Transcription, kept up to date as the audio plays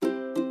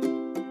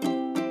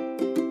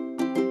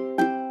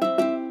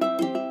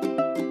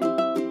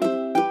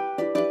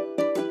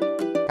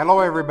Hello,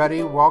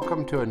 everybody.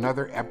 Welcome to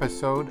another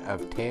episode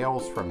of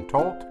Tales from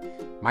Tolt.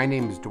 My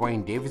name is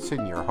Dwayne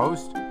Davidson, your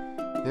host.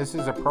 This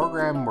is a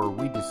program where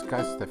we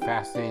discuss the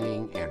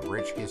fascinating and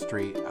rich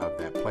history of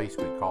that place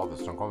we call the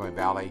Snoqualmie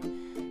Valley,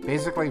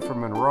 basically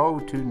from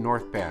Monroe to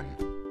North Bend.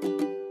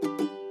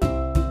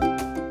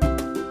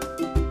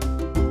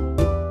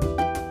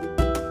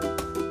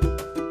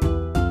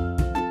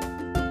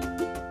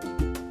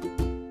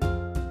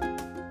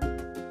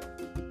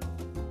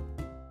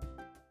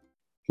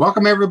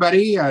 Welcome,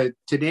 everybody.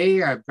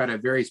 Today, I've got a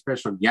very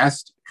special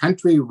guest.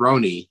 Country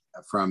Roney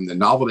from the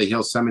Novelty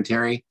Hill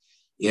Cemetery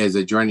is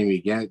joining me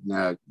again.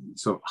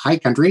 Hi,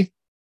 Country.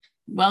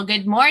 Well,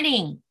 good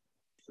morning.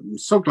 I'm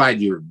so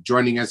glad you're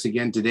joining us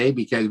again today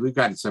because we've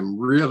got some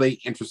really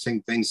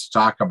interesting things to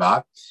talk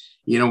about.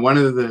 You know, one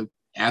of the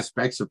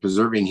aspects of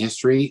preserving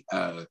history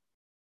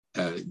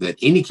that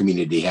any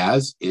community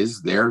has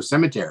is their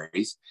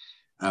cemeteries,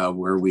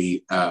 where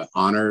we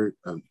honor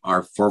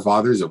our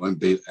forefathers that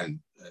went and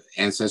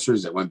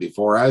ancestors that went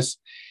before us.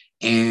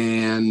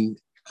 And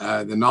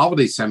the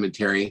Novelty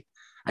Cemetery,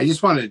 I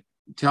just want to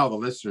tell the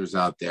listeners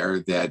out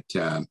there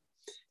that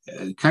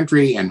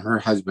Country and her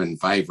husband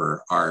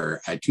Fiver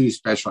are two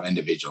special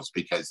individuals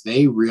because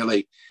they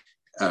really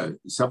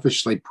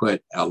selfishly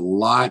put a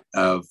lot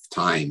of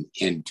time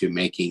into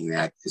making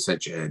that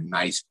such a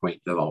nice,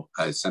 quaint little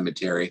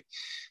cemetery.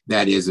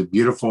 That is a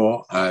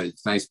beautiful,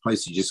 nice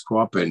place to just go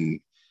up and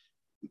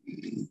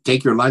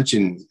take your lunch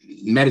and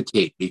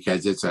meditate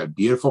because it's a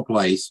beautiful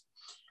place.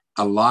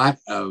 A lot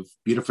of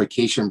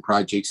beautification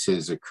projects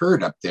has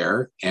occurred up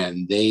there,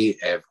 and they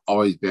have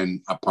always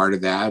been a part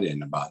of that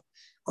and about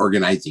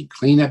organizing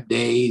cleanup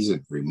days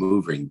and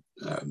removing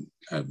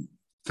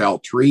fell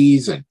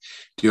trees and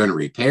doing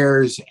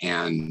repairs.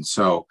 And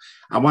so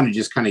I want to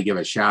just kind of give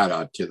a shout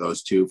out to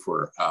those two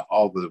for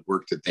all the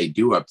work that they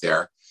do up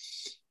there.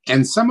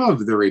 And some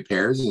of the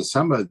repairs and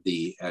some of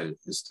the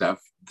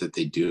stuff that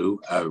they do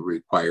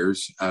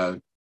requires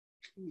a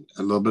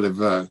little bit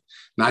of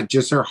not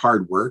just their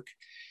hard work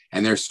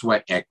and their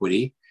sweat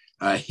equity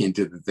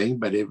into the thing,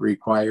 but it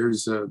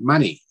requires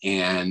money.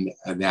 And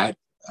that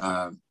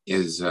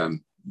is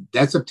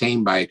that's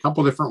obtained by a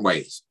couple different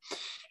ways.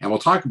 And we'll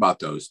talk about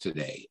those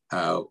today.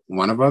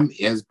 One of them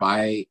is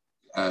by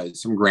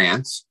some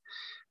grants,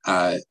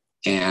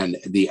 and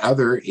the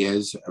other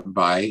is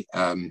by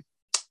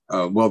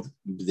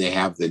they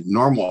have the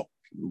normal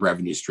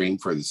revenue stream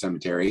for the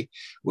cemetery,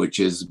 which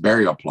is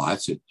burial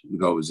plots. It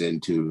goes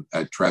into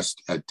a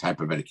trust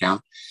type of an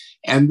account.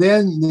 And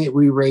then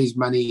we raise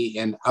money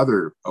in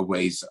other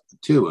ways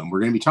too. And we're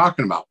going to be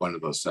talking about one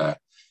of those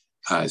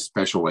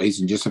special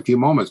ways in just a few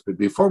moments. But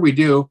before we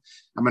do,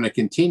 I'm going to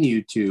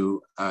continue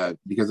to,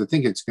 because I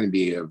think it's going to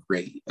be of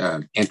great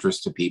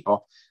interest to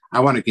people. I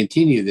want to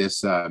continue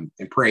this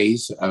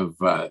praise of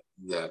the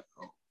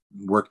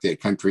work that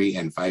Country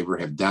and Fiver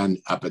have done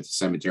up at the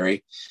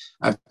cemetery.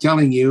 I'm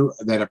telling you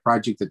that a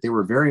project that they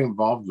were very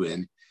involved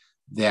in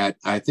that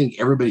I think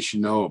everybody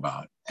should know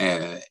about.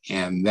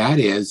 And that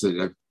is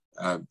that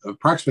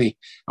approximately,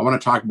 I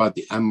want to talk about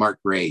the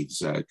unmarked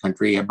graves.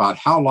 Country, about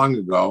how long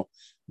ago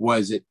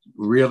was it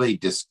really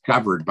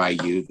discovered by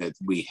you that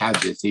we had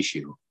this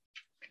issue?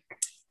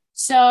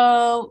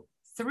 So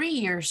 3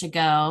 years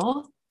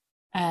ago,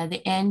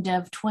 the end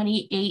of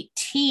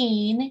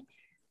 2018,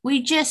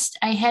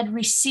 I had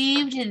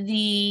received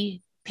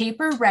the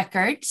paper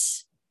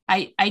records.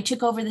 I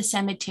took over the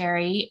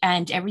cemetery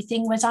and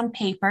everything was on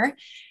paper.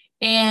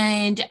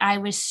 And I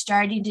was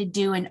starting to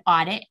do an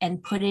audit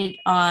and put it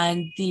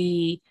on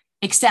the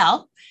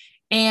Excel.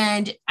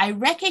 And I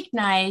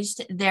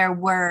recognized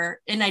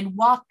and I'd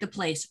walk the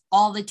place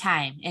all the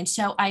time. And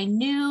so I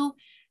knew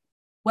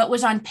what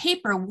was on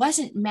paper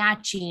wasn't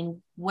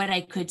matching what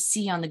I could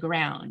see on the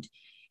ground.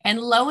 And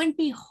lo and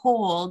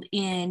behold,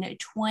 in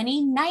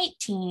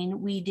 2019,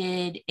 we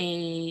did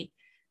a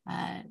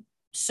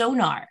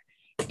sonar.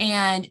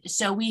 And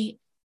so we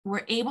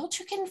were able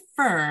to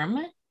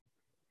confirm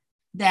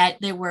that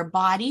there were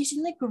bodies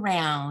in the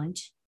ground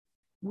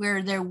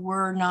where there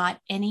were not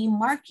any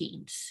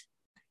markings.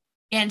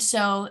 And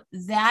so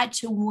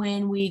that's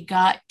when we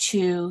got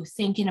to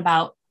thinking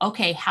about,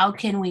 okay, how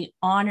can we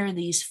honor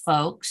these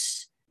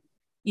folks?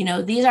 You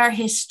know, these are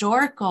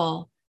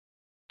historical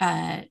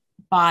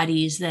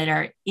bodies that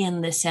are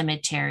in the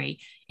cemetery.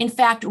 In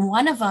fact,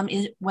 one of them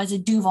was a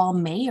Duval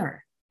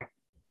mayor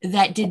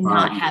that did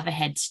not have a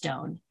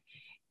headstone.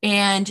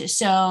 And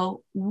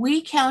so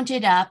we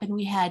counted up and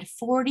we had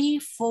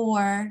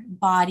 44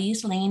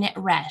 bodies laying at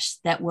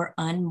rest that were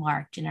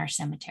unmarked in our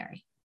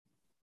cemetery.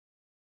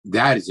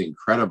 That is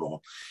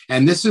incredible.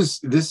 And this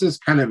is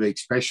kind of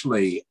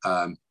especially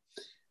a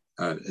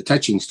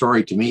touching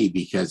story to me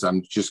because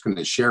I'm just going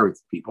to share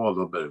with people a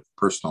little bit of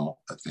personal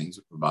things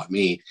about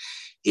me.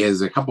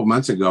 Is a couple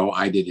months ago,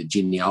 I did a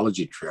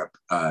genealogy trip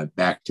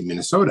back to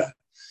Minnesota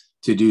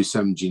to do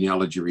some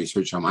genealogy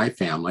research on my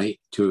family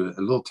to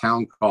a little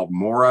town called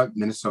Mora,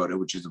 Minnesota,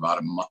 which is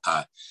about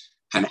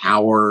an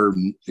hour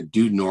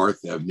due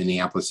north of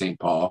Minneapolis, St.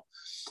 Paul.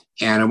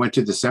 And I went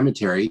to the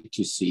cemetery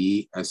to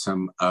see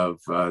some of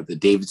the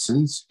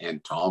Davidsons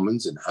and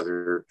Tallmans and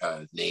other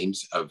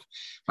names of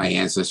my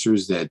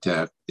ancestors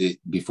that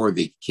before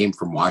they came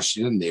from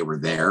Washington, they were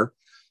there,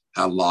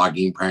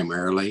 logging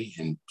primarily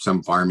and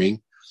some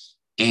farming.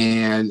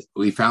 And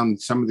we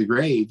found some of the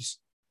graves.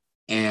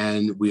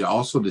 And we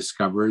also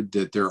discovered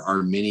that there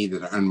are many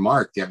that are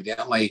unmarked.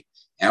 Evidently,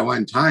 at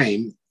one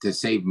time, to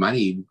save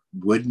money,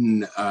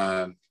 wooden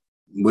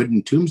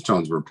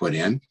tombstones were put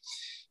in.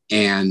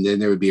 And then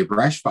there would be a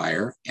brush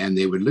fire and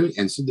they would lose.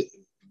 And so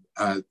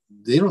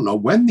they don't know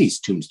when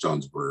these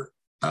tombstones were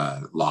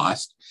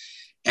lost.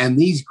 And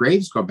these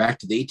graves go back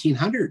to the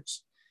 1800s.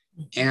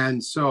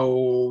 And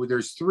so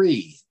there's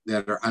 3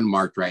 that are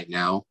unmarked right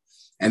now.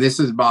 And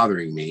this is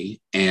bothering me.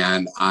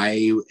 And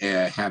I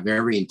have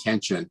every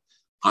intention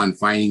on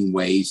finding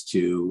ways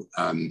to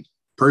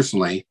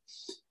personally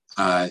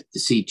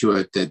see to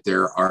it that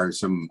there are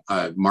some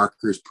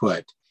markers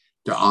put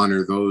to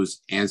honor those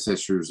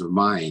ancestors of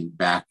mine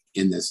back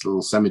in this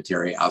little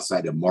cemetery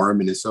outside of Mora,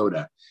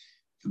 Minnesota,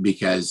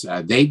 because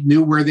they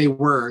knew where they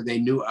were. They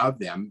knew of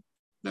them.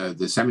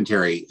 The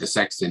cemetery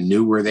sexton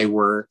knew where they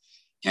were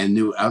and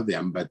knew of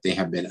them, but they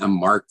have been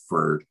unmarked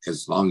for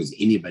as long as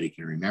anybody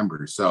can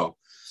remember. So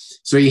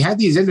you had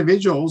these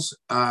individuals,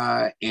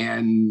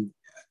 and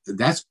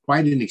that's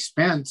quite an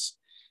expense.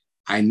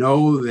 I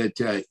know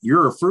that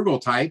you're a frugal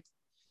type,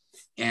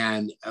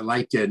 and I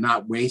like to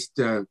not waste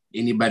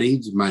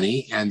anybody's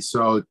money. And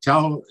so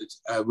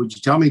would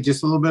you tell me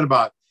just a little bit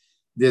about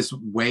this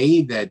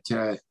way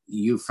that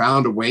you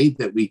found a way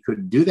that we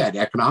could do that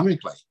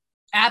economically?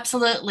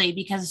 Absolutely,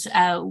 because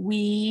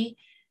we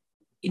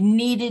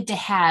needed to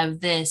have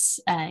this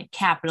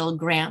capital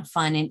grant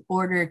fund in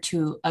order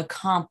to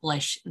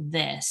accomplish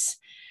this.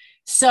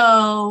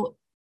 So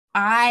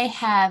I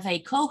have a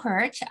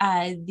cohort,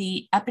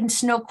 up in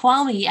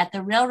Snoqualmie at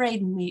the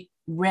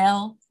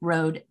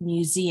Railroad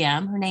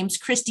Museum. Her name's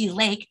Christy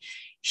Lake.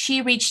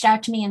 She reached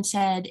out to me and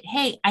said,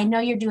 "Hey, I know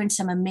you're doing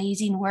some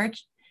amazing work,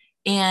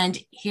 and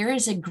here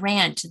is a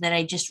grant that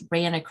I just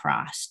ran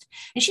across."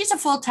 And she's a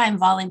full-time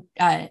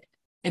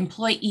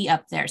employee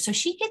up there, so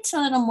she gets a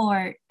little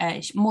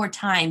more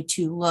time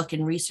to look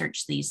and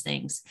research these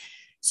things.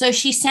 So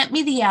she sent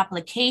me the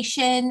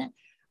application.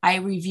 I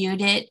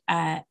reviewed it.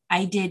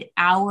 I did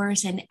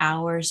hours and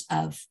hours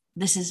of,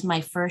 this is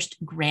my first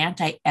grant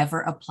I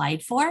ever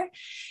applied for.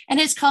 And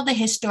it's called the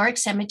Historic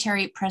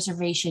Cemetery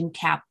Preservation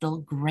Capital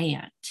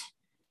Grant.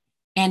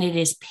 And it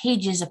is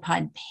pages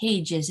upon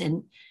pages.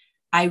 And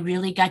I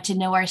really got to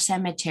know our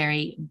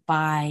cemetery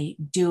by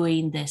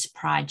doing this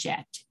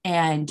project.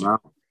 And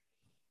wow,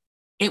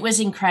 it was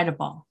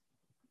incredible.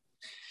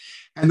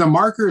 And the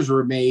markers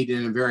were made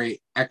in a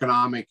very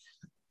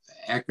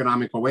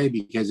economical way,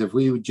 because if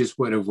we just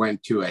would have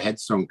went to a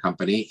headstone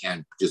company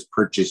and just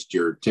purchased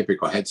your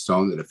typical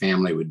headstone that a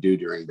family would do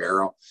during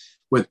burial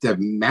with the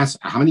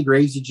how many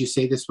graves did you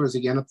say this was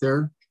again up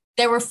there?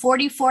 There were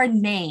 44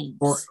 names.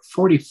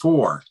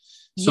 44.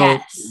 So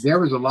yes, there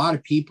was a lot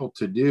of people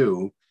to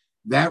do.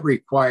 That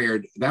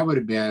would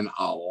have been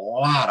a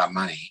lot of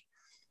money.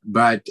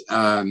 But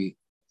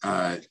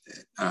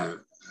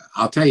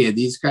I'll tell you,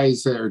 these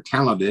guys are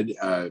talented.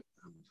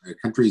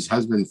 Country's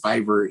husband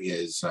Fiver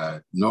is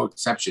no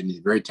exception. He's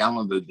a very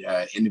talented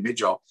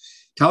individual.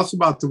 Tell us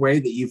about the way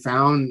that you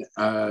found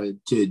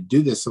to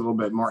do this a little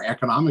bit more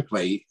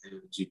economically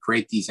to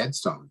create these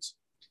headstones.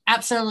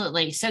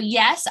 Absolutely. So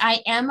yes,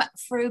 I am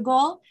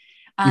frugal.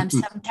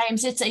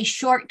 Sometimes it's a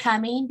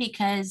shortcoming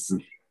because,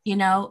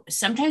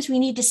 sometimes we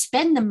need to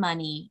spend the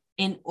money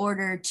in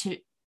order to,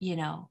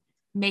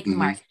 make the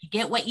mark. You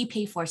get what you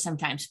pay for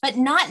sometimes, but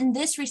not in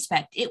this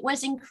respect. It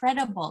was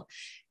incredible.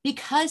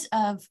 Because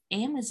of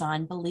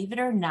Amazon, believe it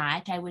or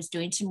not, I was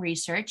doing some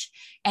research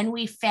and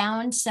we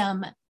found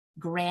some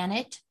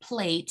granite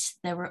plates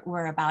that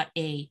were about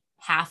a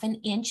 1/2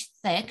 inch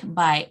thick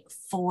by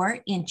 4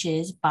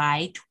 inches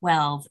by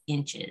 12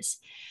 inches.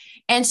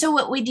 And so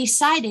what we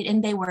decided,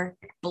 and they were,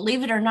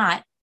 believe it or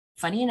not,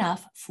 funny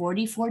enough,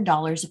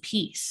 $44 a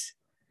piece.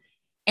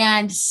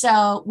 And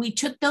so we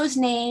took those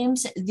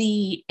names.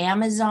 The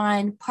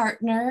Amazon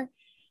partner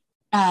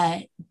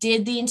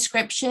did the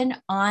inscription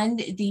on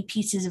the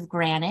pieces of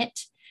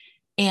granite,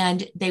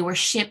 and they were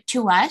shipped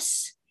to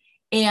us.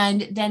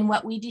 And then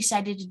what we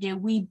decided to do,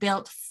 we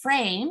built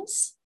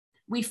frames.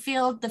 We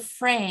filled the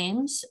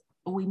frames.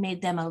 We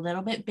made them a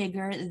little bit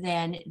bigger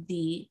than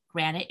the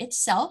granite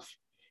itself.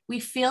 We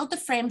filled the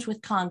frames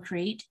with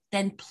concrete,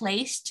 then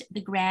placed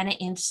the granite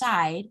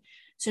inside.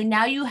 So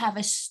now you have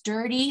a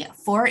sturdy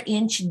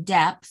 4-inch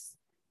depth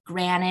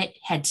granite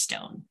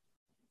headstone.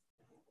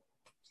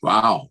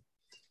 Wow.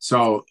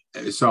 So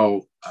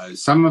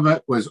some of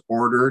it was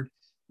ordered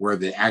where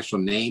the actual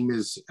name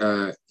is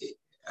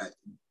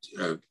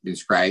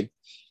inscribed,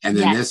 and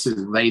then this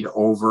is laid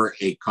over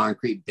a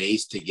concrete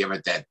base to give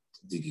it that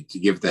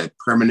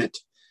permanent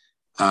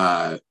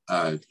monument.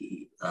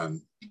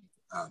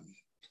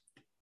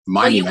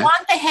 Well, you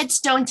want the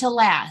headstone to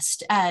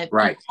last,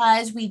 right?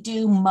 Because we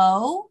do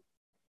mow,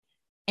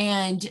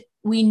 and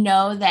we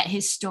know that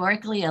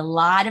historically, a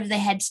lot of the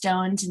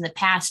headstones in the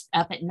past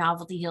up at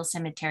Novelty Hill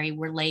Cemetery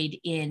were laid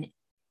in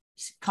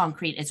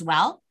concrete as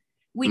well.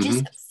 We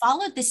just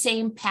followed the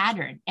same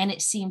pattern and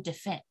it seemed to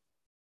fit.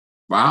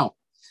 Wow.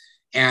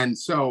 And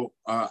so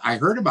I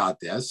heard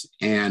about this,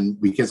 and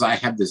because I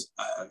have this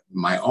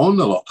my own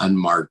little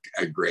unmarked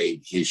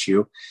grave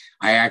issue,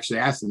 I actually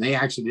asked, and they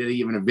actually did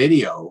even a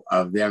video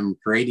of them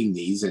creating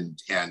these, and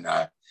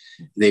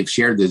they've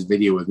shared this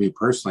video with me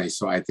personally.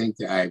 So I think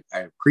that I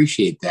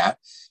appreciate that.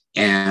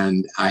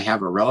 And I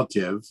have a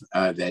relative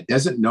that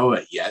doesn't know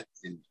it yet,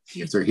 and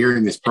if they're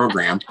hearing this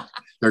program,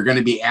 they're going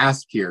to be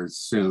asked here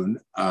soon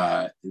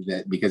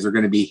that because they're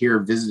going to be here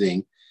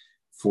visiting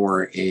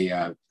for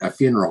a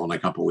funeral in a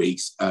couple of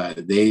weeks.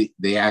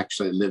 They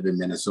actually live in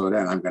Minnesota,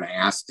 and I'm going to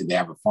ask, and they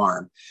have a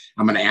farm.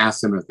 I'm going to ask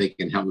them if they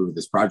can help me with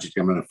this project.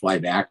 I'm going to fly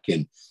back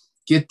and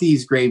get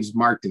these graves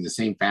marked in the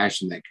same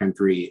fashion that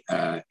Country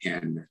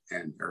and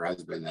her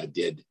husband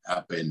did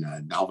up in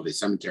Novelty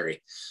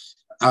Cemetery.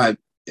 A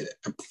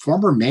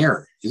former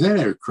mayor, isn't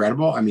that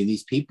incredible? I mean,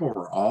 these people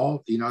were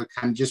all,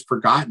 kind of just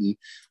forgotten.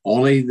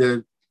 Only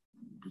the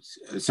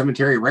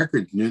cemetery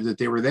records knew that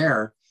they were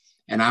there.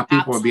 And now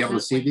people will be able to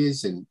see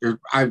these. And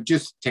I've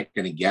just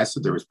taken a guess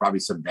that there was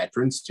probably some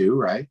veterans too,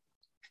 right?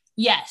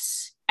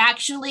 Yes.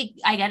 Actually,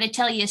 I got to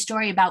tell you a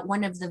story about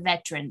one of the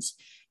veterans.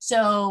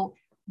 So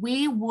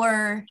we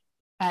were,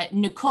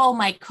 Nicole,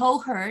 my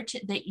cohort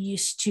that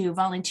used to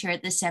volunteer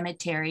at the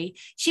cemetery,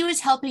 she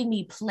was helping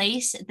me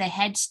place the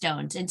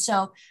headstones. And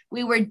so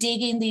we were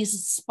digging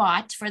these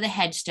spots for the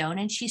headstone,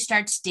 and she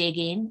starts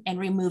digging and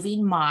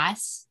removing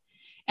moss.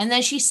 And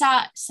then she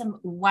saw some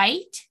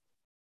white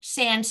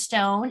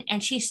sandstone,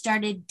 and she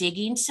started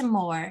digging some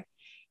more,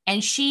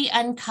 and she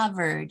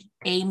uncovered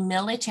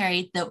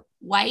the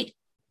white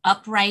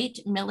upright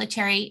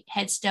military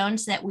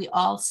headstones that we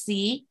all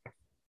see,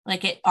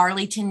 like at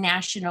Arlington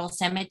National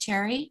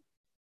Cemetery.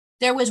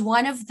 There was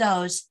one of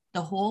those.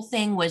 The whole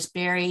thing was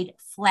buried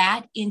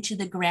flat into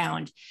the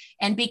ground.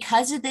 And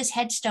because of this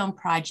headstone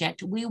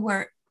project, we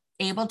were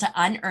able to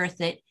unearth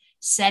it,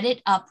 set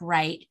it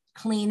upright,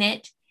 clean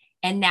it,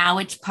 and now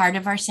it's part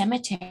of our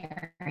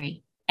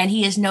cemetery. And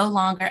he is no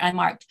longer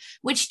unmarked,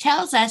 which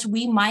tells us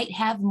we might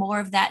have more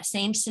of that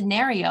same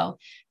scenario,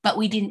 but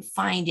we didn't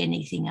find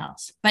anything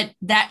else. But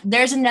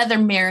there's another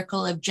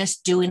miracle of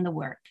just doing the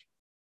work.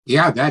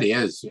 Yeah, that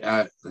is.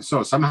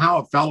 So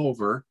somehow it fell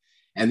over,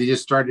 and they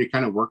just started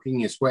kind of working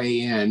its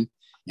way in,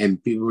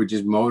 and people would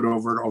just mow it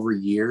over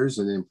years,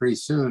 and then pretty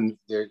soon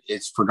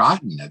it's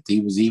forgotten that he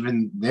was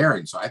even there.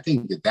 And so I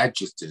think that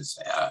just is,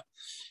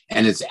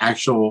 and it's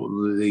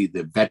actually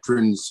the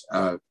veterans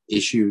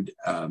issued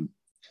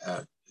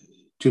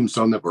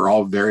tombstone that we're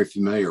all very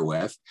familiar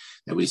with,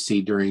 that we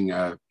see during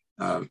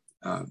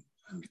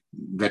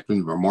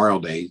Veterans Memorial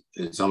Day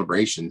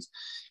celebrations.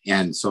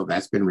 And so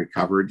that's been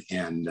recovered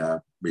and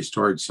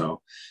restored.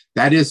 So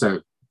that's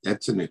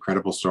an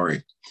incredible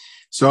story.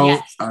 So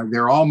yes.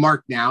 They're all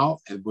marked now,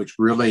 which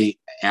really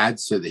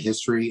adds to the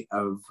history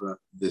of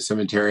the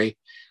cemetery.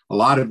 A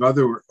lot of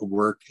other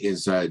work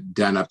is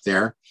done up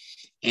there.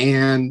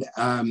 And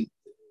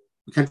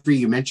Country,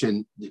 you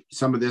mentioned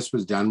some of this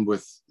was done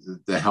with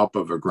the help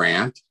of a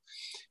grant.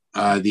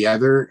 The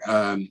other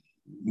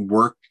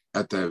work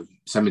at the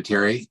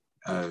cemetery,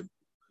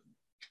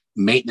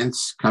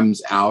 maintenance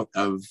comes out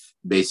of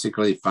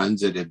basically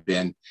funds that have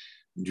been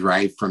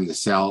derived from the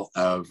sale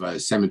of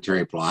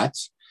cemetery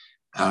plots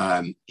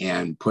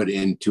and put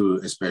into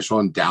a special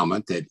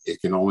endowment that it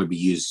can only be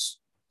used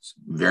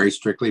very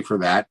strictly for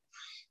that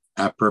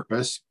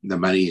purpose. The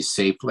money is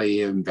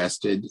safely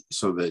invested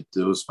so that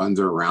those funds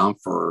are around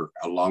for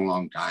a long,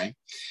 long time.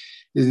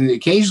 And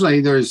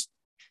occasionally there's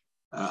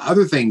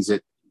other things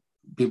that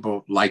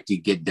people like to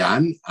get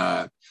done.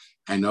 I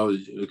know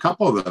a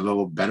couple of the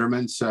little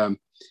betterments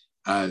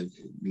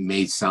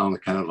may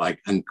sound kind of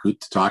like uncouth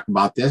to talk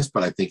about this,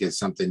 but I think it's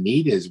something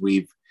neat. Is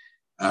we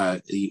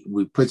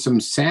put some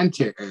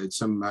Santa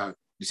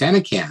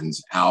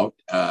cans out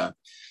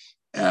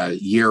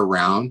year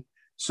round,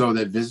 so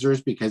that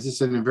visitors, because it's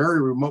in a very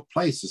remote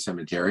place, the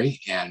cemetery,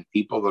 and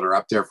people that are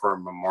up there for a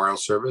memorial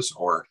service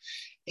or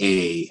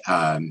a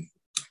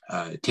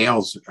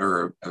Tales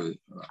or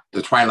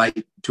the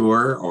Twilight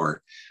Tour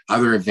or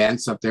other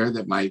events up there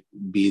that might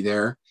be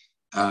there,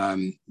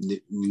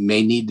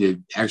 may need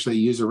to actually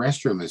use a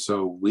restroom. And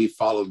so we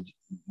followed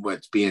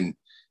what's being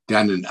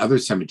done in other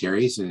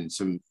cemeteries, and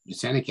some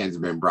Santa cans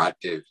have been brought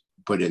to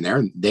put in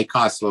there. They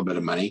cost a little bit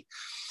of money.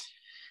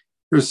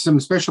 There's some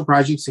special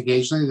projects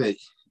occasionally that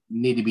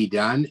need to be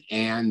done.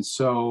 And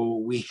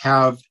so we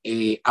have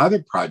a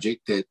other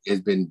project that has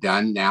been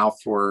done now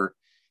for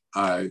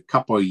a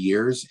couple of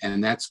years,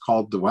 and that's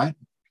called the what?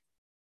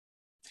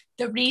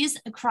 The Wreaths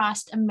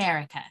Across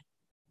America.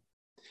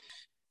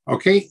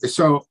 Okay,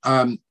 so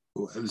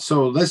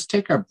let's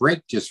take a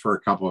break just for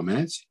a couple of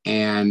minutes,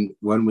 and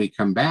when we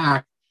come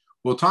back,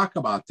 we'll talk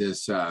about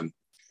this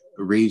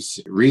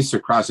Wreaths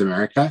Across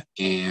America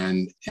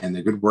and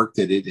the good work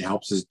that it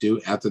helps us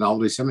do at the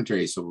Novelty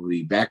Cemetery. So we'll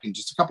be back in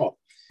just a couple.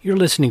 You're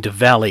listening to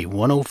Valley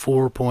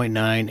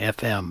 104.9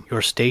 FM,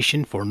 your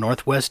station for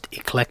Northwest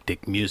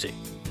eclectic music.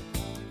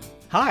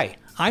 Hi,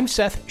 I'm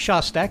Seth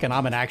Shostak, and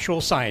I'm an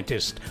actual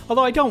scientist,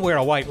 although I don't wear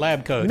a white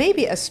lab coat.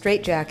 Maybe a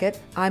straitjacket.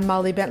 I'm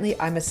Molly Bentley.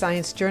 I'm a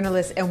science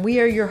journalist, and we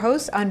are your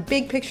hosts on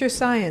Big Picture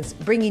Science,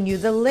 bringing you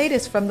the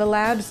latest from the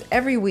labs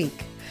every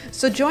week.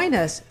 So join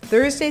us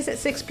Thursdays at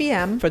 6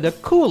 p.m. for the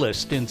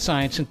coolest in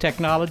science and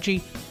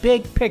technology,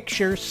 Big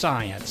Picture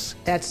Science.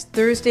 That's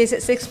Thursdays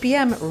at 6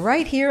 p.m.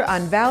 right here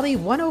on Valley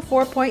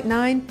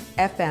 104.9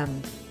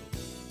 FM.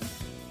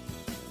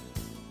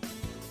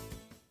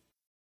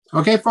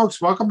 Okay, folks,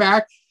 welcome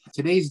back.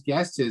 Today's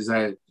guest is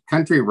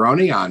Country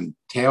Roni on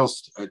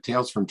Tales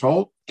from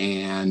Tolt,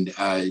 and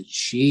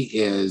she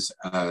is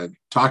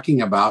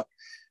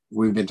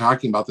we've been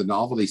talking about the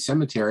Novelty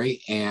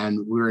Cemetery, and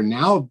we're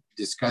now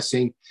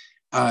discussing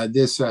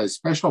this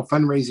special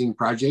fundraising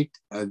project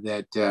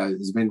that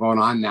has been going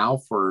on now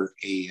for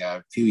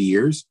a few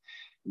years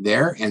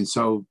there. And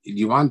so do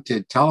you want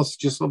to tell us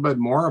just a little bit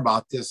more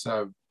about this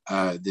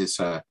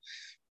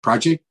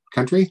project,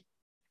 Country?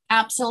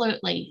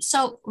 Absolutely.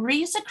 So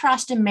Wreaths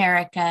Across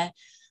America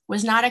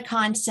was not a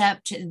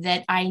concept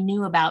that I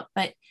knew about,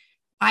 but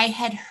I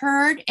had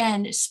heard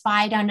and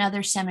spied on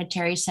other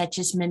cemeteries such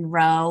as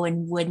Monroe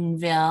and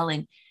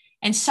Woodinville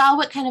and saw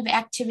what kind of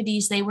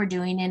activities they were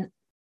doing. And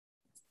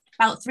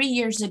about 3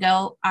 years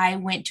ago, I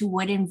went to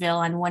Woodinville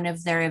on one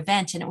of their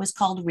events, and it was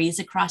called Wreaths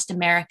Across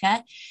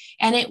America.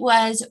 And it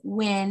was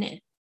when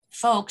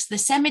folks, the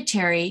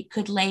cemetery,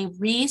 could lay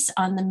wreaths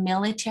on the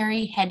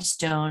military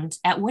headstones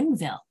at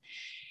Woodinville.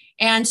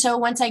 And so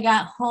once I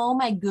got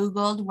home, I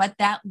Googled what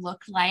that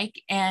looked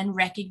like and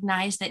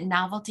recognized that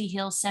Novelty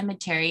Hill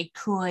Cemetery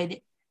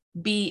could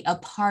be a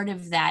part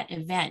of that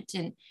event.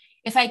 And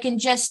if I can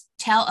just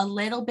tell a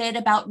little bit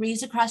about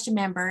Wreaths Across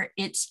America,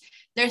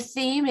 their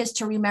theme is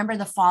to remember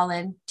the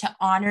fallen, to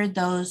honor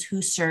those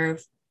who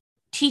serve,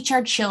 teach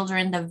our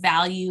children the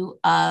value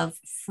of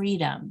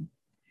freedom.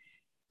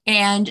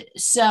 And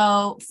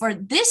so for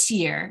this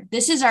year,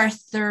 this is our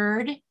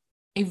third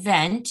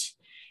event.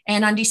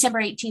 And on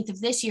December 18th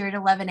of this year at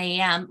 11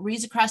 a.m.,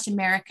 Wreaths Across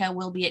America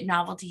will be at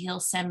Novelty Hill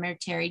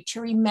Cemetery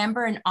to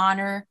remember and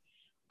honor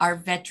our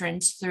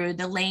veterans through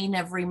the laying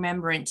of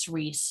remembrance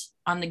wreaths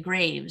on the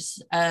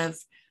graves of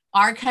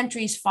our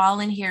country's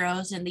fallen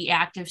heroes in the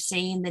act of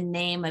saying the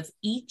name of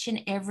each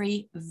and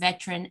every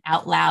veteran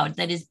out loud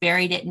that is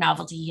buried at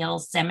Novelty Hill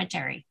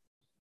Cemetery.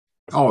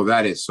 Oh,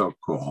 that is so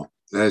cool.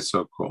 That is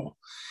so cool.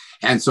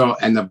 And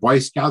the Boy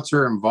Scouts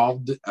are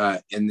involved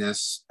in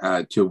this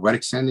to what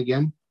extent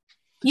again?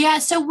 Yeah,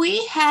 so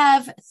we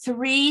have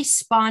 3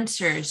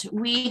 sponsors.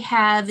 We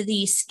have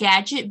the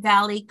Skagit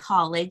Valley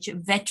College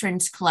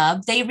Veterans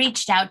Club. They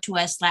reached out to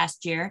us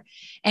last year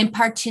and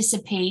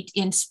participate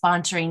in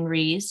sponsoring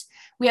wreaths.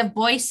 We have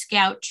Boy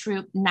Scout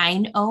Troop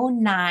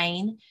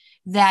 909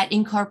 that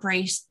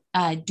incorporates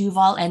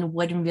Duval and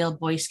Woodinville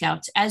Boy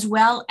Scouts, as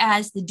well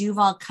as the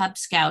Duval Cub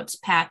Scouts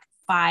Pack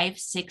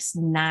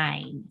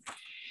 569.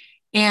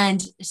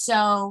 And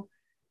so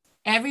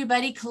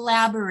everybody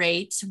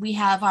collaborates. We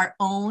have our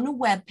own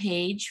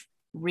webpage,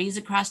 Wreaths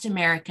Across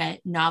America,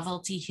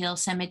 Novelty Hill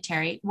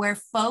Cemetery, where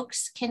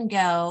folks can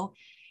go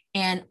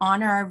and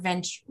honor our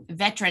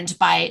veterans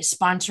by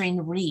sponsoring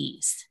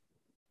wreaths.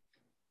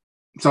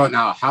 So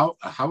now, how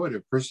would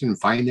a person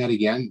find that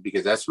again?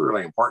 Because that's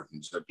really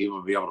important, so people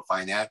will be able to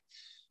find that.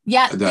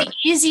 Yeah, the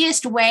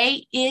easiest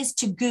way is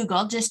to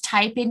Google. Just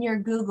type in your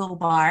Google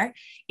bar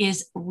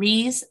is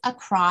Wreaths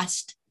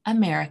Across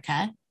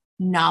America,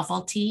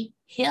 Novelty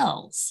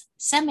Hills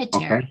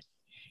Cemetery. Okay.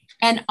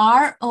 And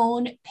our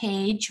own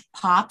page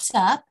pops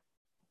up.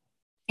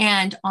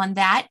 And on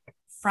that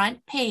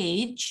front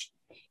page,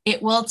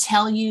 it will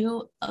tell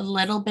you a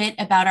little bit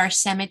about our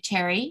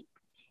cemetery.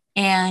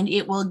 And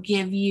it will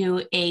give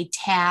you a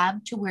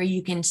tab to where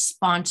you can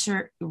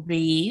sponsor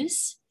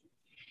wreaths.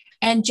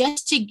 And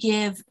just to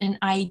give an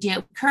idea,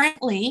 we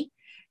currently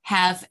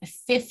have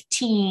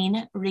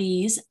 15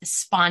 wreaths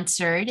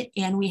sponsored,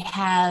 and we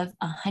have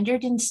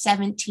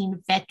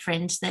 117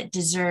 veterans that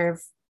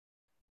deserve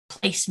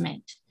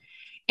placement.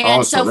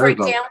 And so for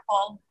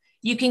example,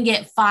 you can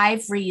get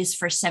 5 wreaths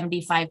for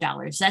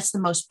 $75. That's the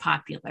most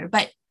popular,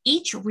 but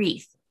each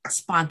wreath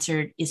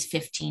sponsored is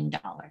 $15.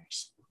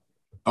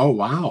 Oh,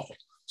 wow.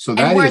 So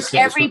that and worth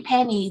every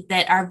penny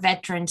that our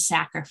veterans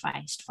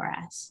sacrificed for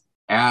us.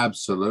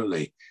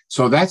 Absolutely.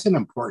 So that's an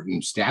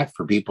important stat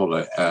for people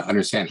to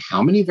understand.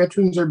 How many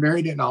veterans are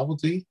buried at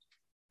Novelty?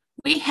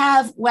 We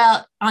have,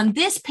 on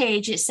this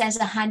page, it says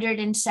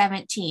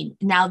 117.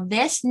 Now,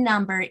 this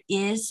number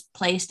is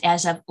placed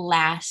as of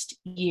last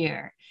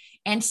year.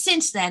 And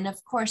since then,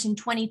 of course, in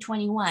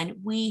 2021,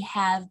 we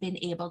have been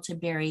able to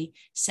bury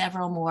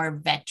several more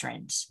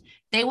veterans.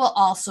 They will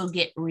also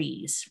get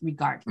wreaths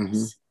regardless.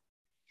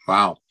 Mm-hmm.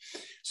 Wow.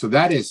 So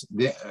that is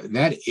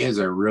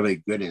a really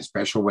good and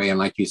special way. And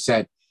like you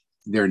said,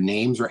 their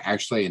names are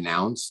actually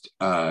announced,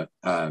 that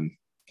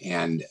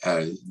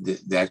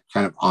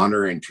kind of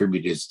honor and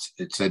tribute is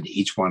said to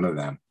each one of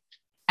them.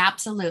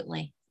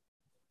 Absolutely.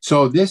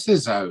 So this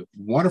is a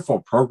wonderful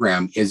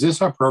program. Is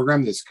this a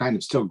program that's kind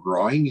of still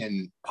growing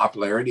in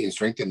popularity and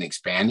strength and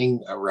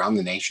expanding around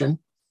the nation?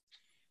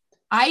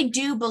 I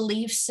do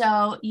believe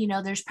so.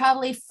 There's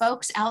probably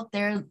folks out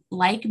there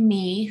like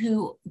me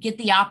who get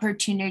the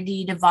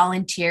opportunity to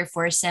volunteer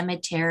for a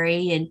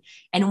cemetery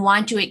and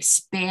want to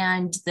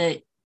expand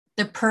the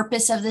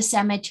purpose of the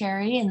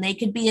cemetery, and they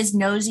could be as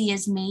nosy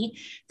as me.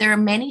 There are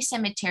many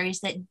cemeteries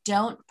that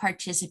don't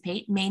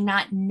participate, may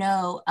not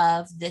know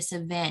of this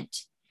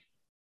event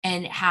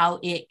and how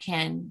it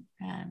can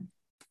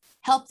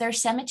help their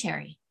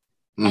cemetery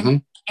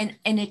and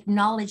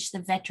acknowledge the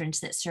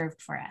veterans that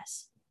served for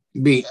us.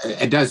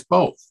 It does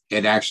both.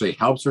 It actually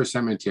helps our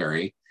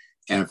cemetery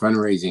in a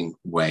fundraising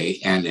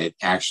way, and it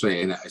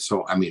actually, and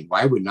so I mean,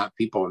 why would not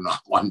people not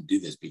want to do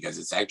this? Because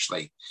it's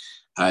actually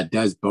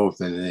does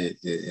both, and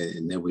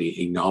then we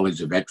acknowledge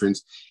the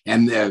veterans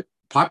and the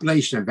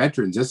population of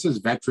veterans. This is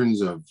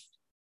veterans of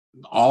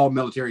all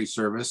military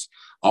service,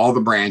 all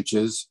the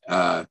branches,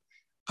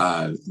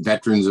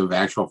 veterans of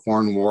actual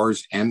foreign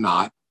wars and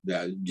not,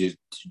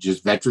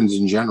 just veterans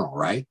in general,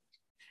 right?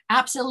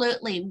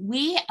 Absolutely.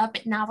 We up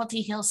at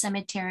Novelty Hill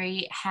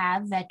Cemetery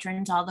have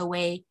veterans all the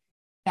way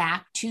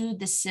back to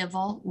the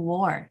Civil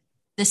War,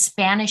 the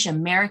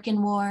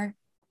Spanish-American War,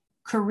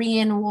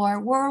 Korean War,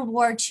 World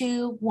War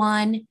II,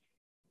 I,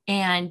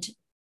 and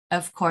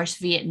of course,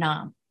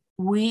 Vietnam.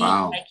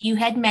 Like you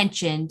had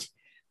mentioned,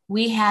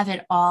 we have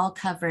it all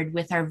covered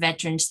with our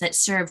veterans that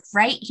served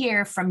right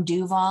here from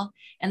Duval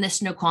and the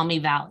Snoqualmie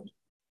Valley.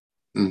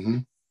 Mm-hmm.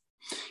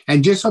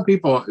 And just so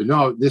people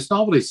know, this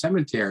Novelty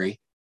Cemetery,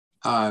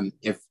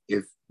 if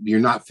you're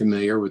not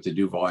familiar with the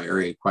Duval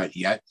area quite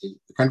yet,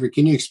 country,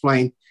 can you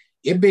explain?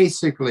 It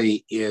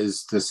basically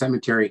is the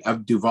cemetery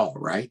of Duval,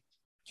 right?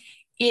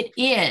 It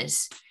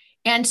is.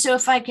 And so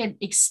if I could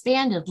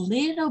expand a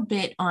little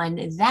bit on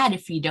that,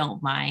 if you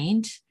don't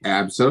mind.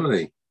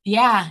 Absolutely.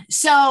 Yeah.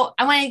 So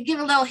I want to give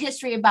a little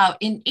history about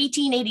in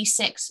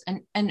 1886,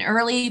 an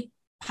early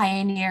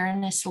pioneer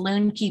and a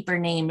saloon keeper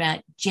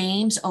named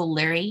James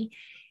O'Leary,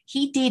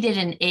 he deeded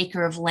an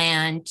acre of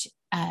land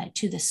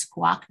to the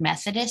Squawk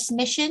Methodist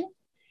Mission.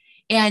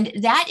 And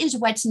that is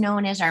what's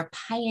known as our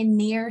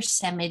Pioneer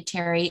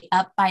Cemetery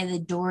up by the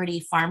Doherty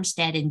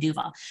Farmstead in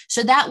Duval.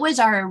 So that was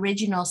our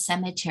original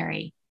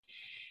cemetery.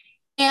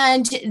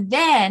 And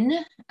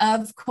then,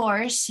 of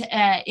course,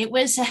 it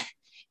was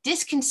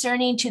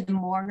disconcerting to the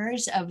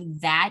mourners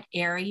of that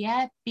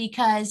area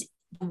because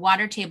the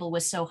water table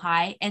was so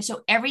high. And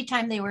so every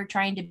time they were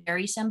trying to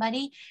bury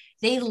somebody,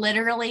 they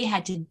literally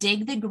had to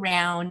dig the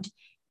ground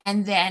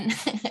and then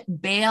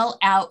bail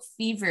out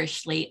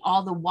feverishly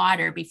all the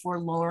water before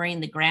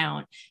lowering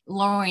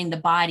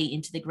the body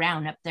into the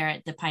ground up there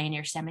at the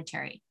Pioneer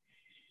Cemetery.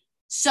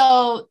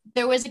 So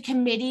there was a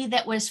committee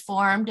that was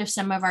formed of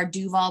some of our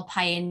Duval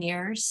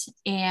pioneers,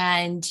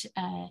 and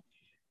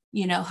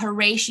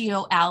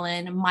Horatio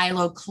Allen,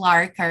 Milo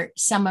Clark are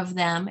some of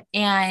them.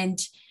 And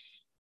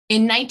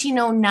in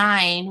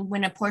 1909,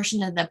 when a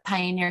portion of the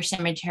Pioneer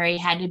Cemetery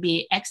had to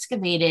be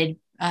excavated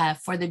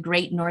for the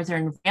Great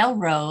Northern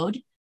Railroad,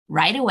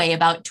 right away,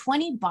 about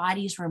 20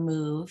 bodies were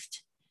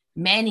moved,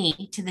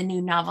 many to the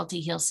new Novelty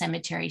Hill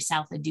Cemetery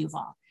south of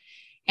Duval.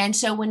 And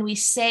so when we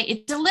say,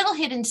 it's a little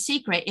hidden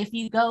secret, if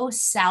you go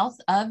south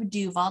of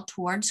Duval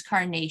towards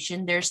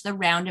Carnation, there's the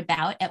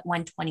roundabout at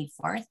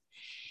 124th.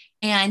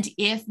 And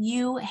if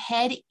you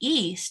head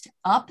east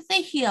up the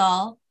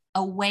hill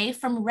away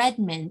from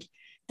Redmond,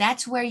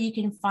 that's where you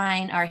can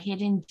find our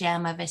hidden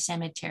gem of a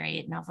cemetery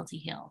at Novelty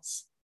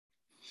Hills.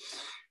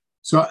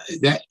 So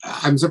that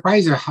I'm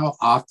surprised at how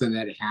often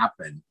that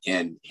happened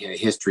in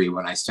history.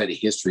 When I study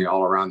history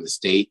all around the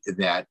state,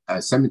 that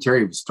a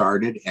cemetery was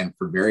started, and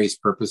for various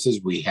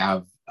purposes, we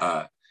have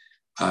a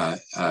lot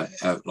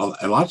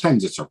of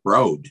times it's a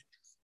road.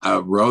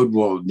 A road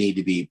will need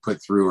to be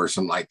put through or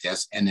something like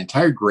this, and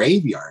entire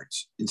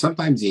graveyards, and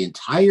sometimes the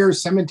entire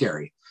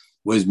cemetery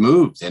was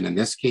moved. And in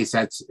this case,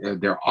 that's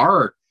there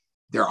are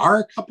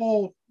a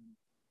couple.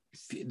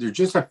 There's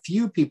just a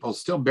few people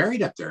still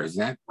buried up there. Isn't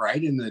that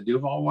right? In the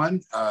Duval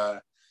one?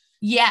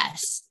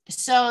 Yes.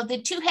 So the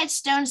two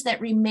headstones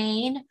that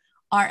remain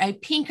are a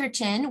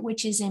Pinkerton,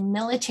 which is a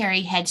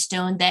military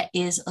headstone that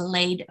is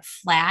laid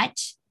flat,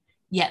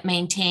 yet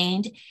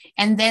maintained.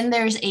 And then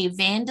there's a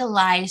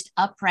vandalized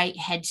upright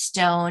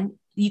headstone.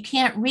 You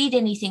can't read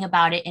anything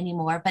about it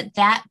anymore, but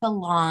that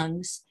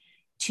belongs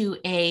to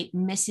a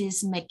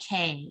Mrs.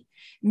 McKay.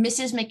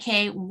 Mrs.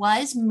 McKay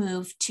was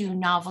moved to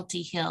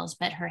Novelty Hills,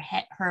 but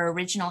her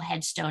original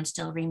headstone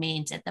still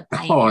remains at the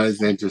Pioneer. Oh,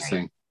 that's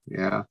interesting.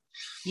 Yeah.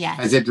 Yeah.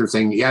 That's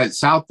interesting. Yeah.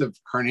 South of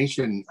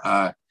Carnation,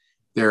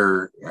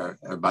 they're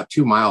about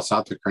 2 miles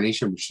south of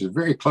Carnation, which is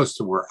very close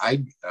to where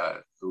I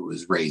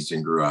was raised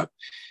and grew up.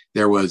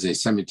 There was a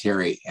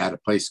cemetery at a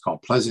place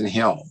called Pleasant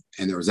Hill,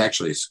 and there was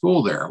actually a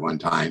school there at one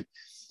time.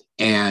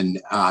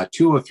 And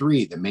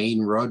 203, the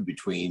main road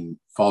between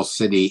Falls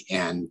City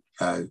and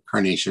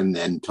Carnation,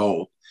 then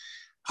toll,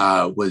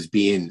 was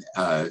being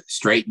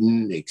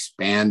straightened,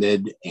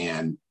 expanded,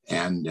 and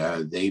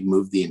they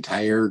moved the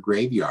entire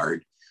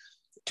graveyard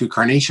to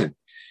Carnation.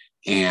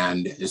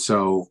 And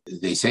so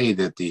they say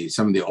that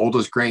some of the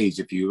oldest graves,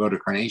 if you go to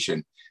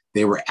Carnation,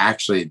 they were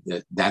actually,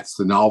 that's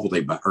the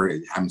Novelty,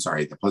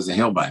 the Pleasant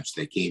Hill bunch.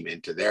 They came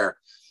into there.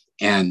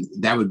 And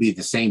that would be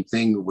the same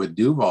thing with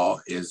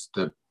Duval, is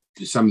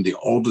some of the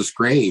oldest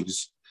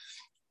graves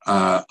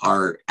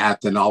are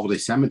at the Novelty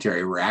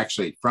Cemetery were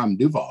actually from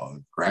Duval,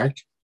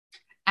 correct?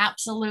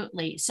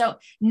 Absolutely. So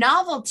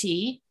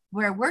Novelty,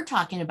 where we're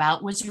talking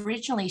about, was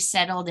originally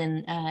settled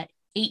in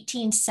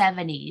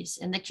 1870s,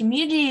 and the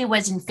community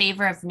was in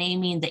favor of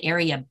naming the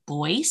area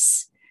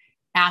Boyce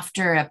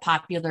after a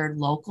popular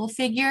local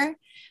figure.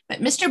 But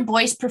Mr.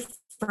 Boyce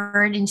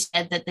preferred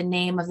instead that the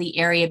name of the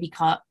area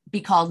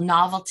be called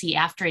Novelty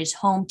after his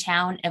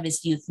hometown of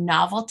his youth,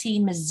 Novelty,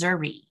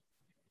 Missouri.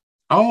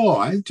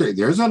 Oh,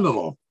 there's a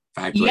little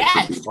fact.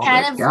 Yes,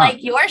 kind of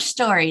like your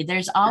story.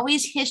 There's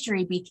always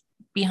history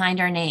behind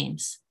our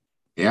names.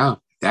 Yeah,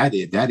 that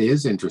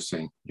is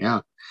interesting.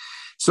 Yeah.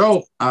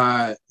 So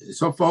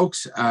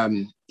folks,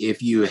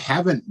 if you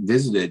haven't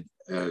visited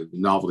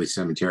Novelty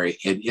Cemetery,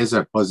 it is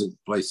a pleasant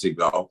place to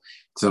go.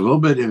 It's a little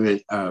bit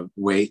of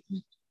a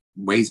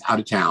ways out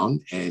of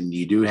town, and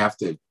you do have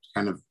to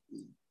kind of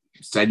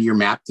study your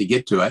map to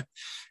get to it.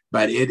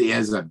 But it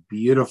is a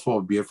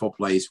beautiful, beautiful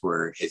place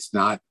where it's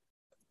not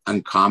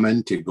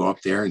uncommon to go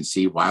up there and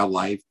see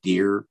wildlife,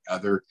 deer,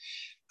 other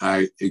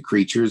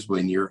creatures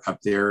when you're up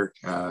there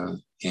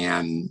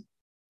and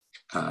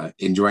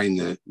enjoying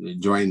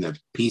the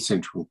peace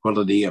and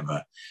tranquility of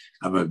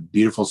a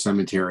beautiful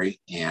cemetery.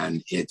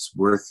 And it's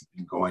worth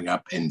going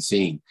up and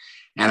seeing.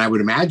 And I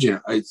would imagine,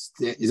 is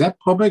that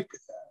public?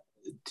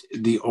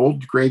 The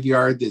old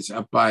graveyard that's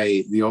up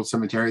by the old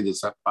cemetery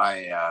that's up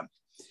by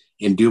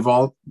in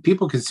Duval,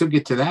 people can still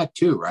get to that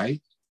too,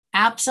 right?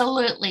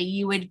 Absolutely.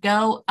 You would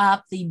go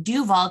up the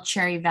Duval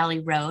Cherry Valley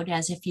Road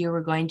as if you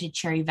were going to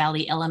Cherry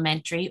Valley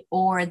Elementary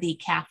or the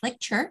Catholic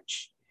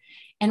Church.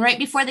 And right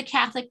before the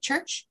Catholic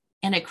Church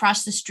and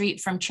across the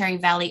street from Cherry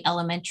Valley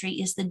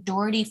Elementary is the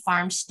Doherty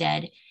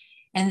Farmstead.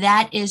 And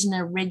that is an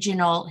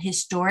original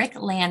historic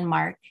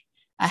landmark,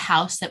 a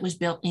house that was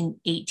built in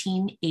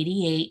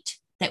 1888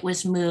 that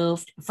was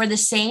moved for the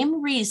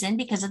same reason,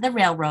 because of the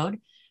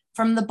railroad,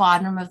 from the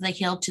bottom of the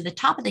hill to the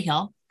top of the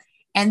hill.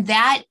 And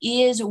that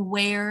is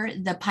where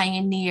the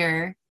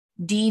pioneer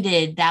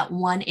deeded that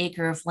 1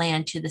 acre of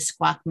land to the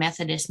Squaw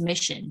Methodist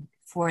Mission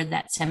for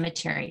that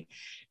cemetery.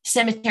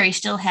 Cemetery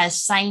still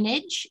has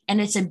signage, and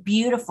it's a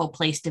beautiful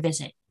place to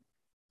visit.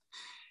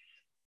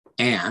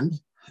 And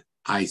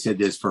I said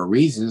this for a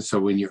reason. So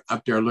when you're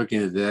up there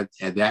looking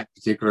at that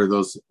particular,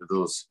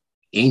 those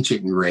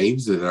ancient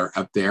graves that are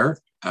up there,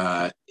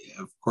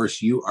 of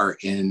course, you are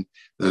in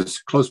those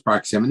close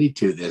proximity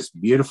to this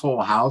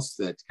beautiful house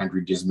that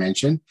Country just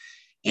mentioned.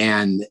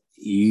 And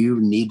you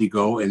need to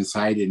go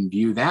inside and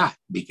view that,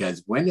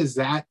 because when is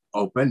that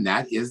open?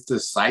 That is the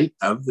site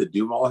of the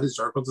Duval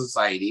Historical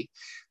Society.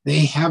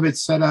 They have it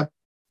set up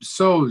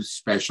so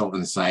special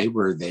inside,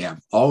 where they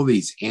have all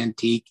these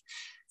antique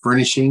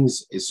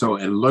furnishings. So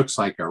it looks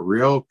like a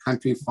real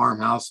country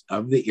farmhouse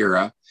of the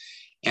era.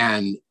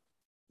 And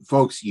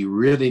folks, you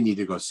really need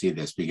to go see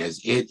this,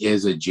 because it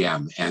is a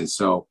gem. And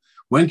so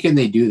when can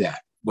they do that?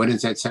 When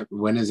is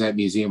that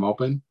museum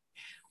open?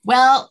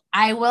 Well,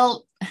 I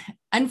will.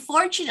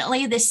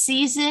 Unfortunately, the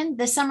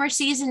summer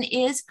season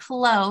is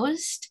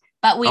closed,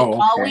 but we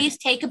always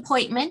take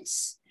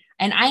appointments,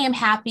 and I am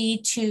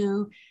happy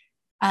to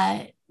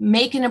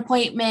make an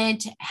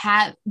appointment,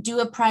 do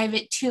a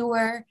private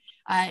tour.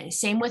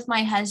 Same with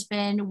my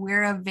husband.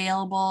 We're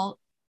available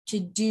to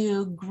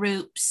do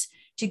groups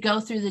to go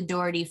through the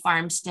Doherty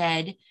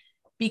Farmstead,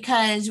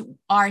 because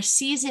our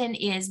season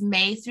is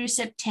May through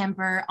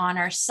September on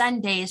our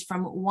Sundays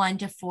from 1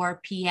 to 4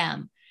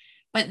 p.m.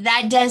 But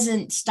that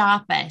doesn't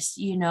stop us.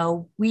 You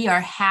know, we are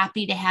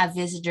happy to have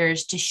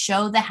visitors to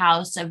show the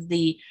house of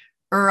the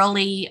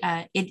early,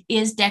 it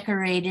is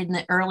decorated in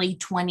the early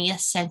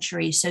 20th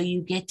century. So you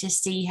get to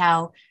see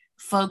how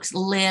folks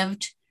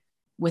lived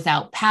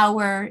without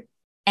power,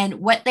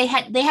 and what they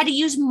had to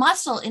use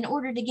muscle in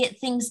order to get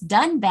things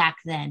done back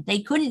then.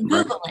 They couldn't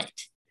Google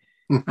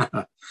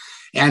it.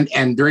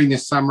 And during the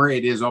summer,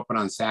 it is open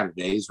on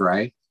Saturdays,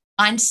 right?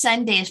 On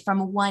Sundays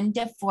from 1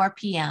 to 4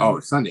 p.m. Oh,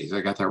 Sundays.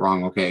 I got that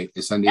wrong. Okay.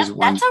 The Sundays. Yep,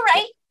 that's all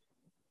right.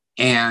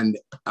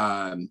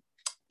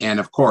 And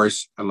of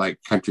course, like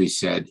Country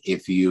said,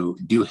 if you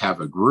do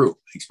have a group,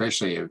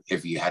 especially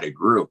if you had a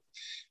group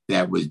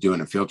that was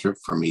doing a field trip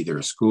from either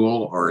a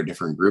school or a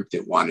different group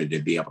that wanted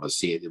to be able to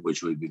see it,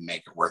 which would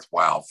make it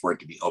worthwhile for it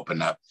to be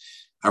opened up,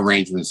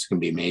 arrangements can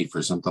be made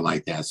for something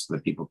like that so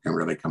that people can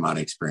really come out and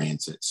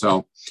experience it.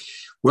 So,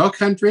 well,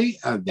 Country,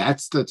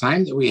 that's the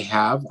time that we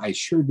have. I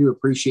sure do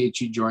appreciate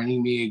you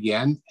joining me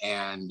again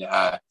and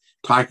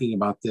talking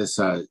about this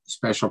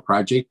special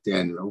project,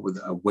 and with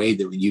a way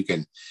that you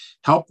can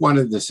help one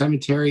of the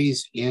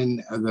cemeteries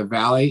in the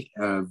valley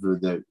of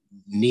the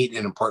neat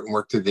and important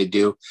work that they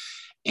do,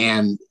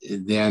 and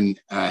then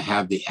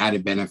have the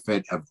added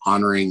benefit of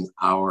honoring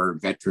our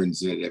veterans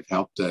that have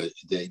helped,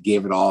 that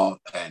gave it all,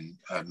 and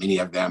many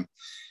of them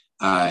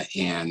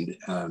and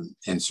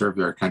serve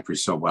their country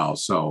so well.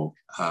 So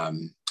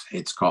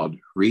it's called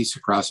Reese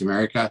Across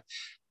America.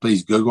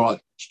 Please Google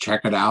it,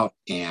 check it out,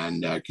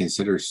 and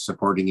consider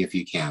supporting if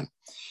you can.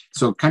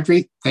 So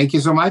country, thank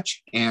you so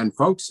much. And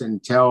folks,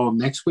 until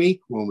next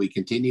week, when we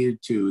continue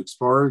to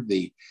explore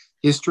the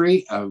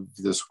history of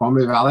the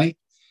Squamish Valley,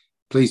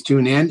 please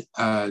tune in.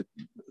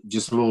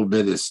 Just a little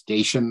bit of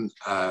station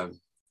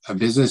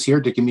business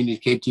here to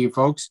communicate to you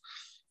folks.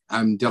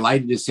 I'm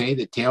delighted to say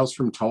that Tales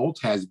from Told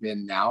has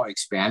been now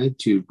expanded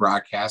to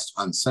broadcast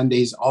on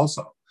Sundays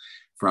also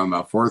from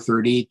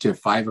 4:30 to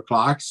 5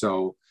 o'clock.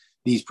 So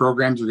these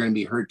programs are going to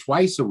be heard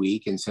twice a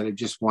week instead of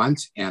just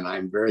once. And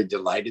I'm very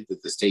delighted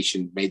that the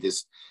station made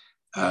this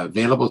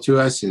available to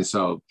us. And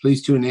so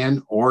please tune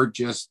in or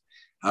just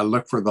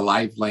look for the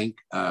live link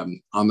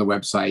on the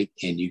website,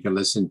 and you can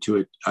listen to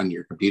it on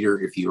your computer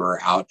if you are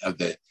out of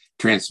the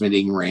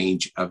transmitting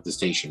range of the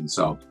station.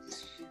 So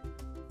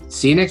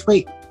see you next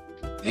week.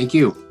 Thank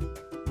you.